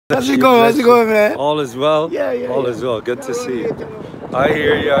How's it going? How's it going, man? All is well? Yeah. All is well. Good to see you. I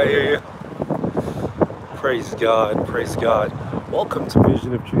hear you. Praise God. Praise God. Welcome to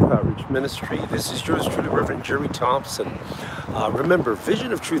Vision of Truth Outreach Ministry. This is yours truly, Reverend Jerry Thompson. Remember,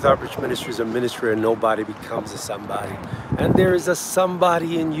 Vision of Truth Outreach Ministry is a ministry where nobody becomes a somebody. And there is a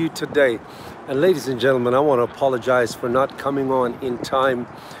somebody in you today. And ladies and gentlemen, I want to apologize for not coming on in time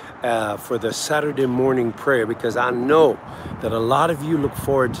for the Saturday morning prayer, because I know that a lot of you look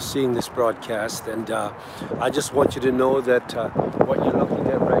forward to seeing this broadcast, and I just want you to know that what you're looking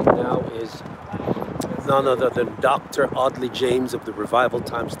at right now is none other than Dr. Audley James of the Revival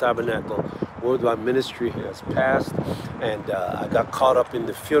Times Tabernacle Worldwide Ministry has passed, and I got caught up in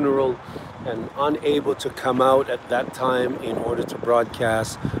the funeral and unable to come out at that time in order to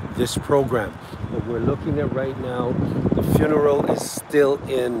broadcast this program. What we're looking at right now, the funeral is still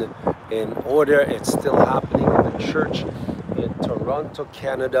in order. It's still happening in the church in Toronto,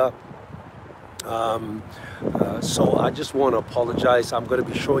 Canada. So I just want to apologize. I'm going to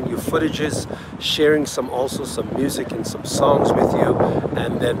be showing you footages, sharing also some music and some songs with you,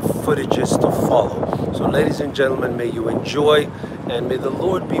 and then footages to follow. So ladies and gentlemen, may you enjoy, and may the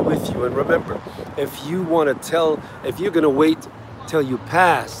Lord be with you. And remember, if you're going to wait till you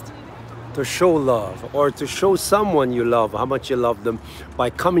passed to show love, or to show someone you love how much you love them by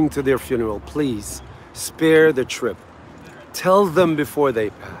coming to their funeral, please spare the trip. Tell them before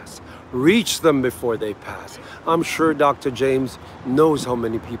they pass. Reach them before they pass. I'm sure Dr. James knows how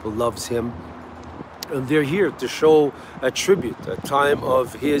many people loves him, and they're here to show a tribute, a time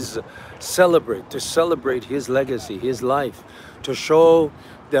of to celebrate his legacy, his life, to show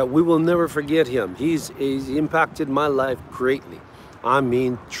that we will never forget him. He's impacted my life greatly. I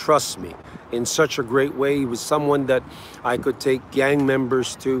mean, trust me, in such a great way. He was someone that I could take gang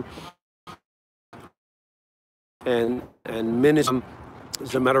members to and minister.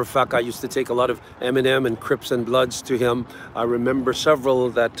 As a matter of fact, I used to take a lot of Eminem and Crips and Bloods to him. I remember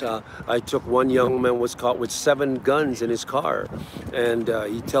several that I took. One young man was caught with 7 guns in his car, and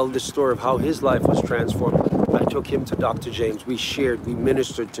he told the story of how his life was transformed. I took him to Dr. James. We shared, we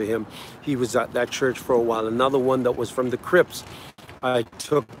ministered to him. He was at that church for a while. Another one that was from the Crips, I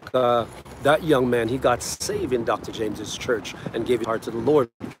took that young man. He got saved in Dr. James's church and gave his heart to the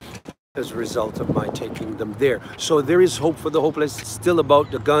Lord as a result of my taking them there. So there is hope for the hopeless. It's still about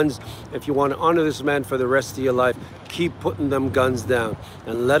the guns. If you want to honor this man for the rest of your life, keep putting them guns down,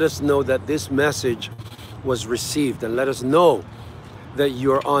 and let us know that this message was received, and let us know that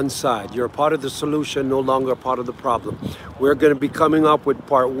you're on side. You're part of the solution, no longer part of the problem. We're going to be coming up with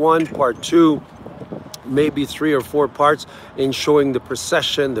part 1, part 2, maybe 3 or 4 parts in showing the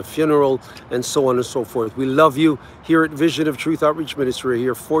procession, the funeral, and so on and so forth. We love you here at Vision of Truth Outreach Ministry. We're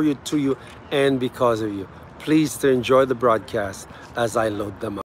here for you, to you, and because of you. Please to enjoy the broadcast as I load them up.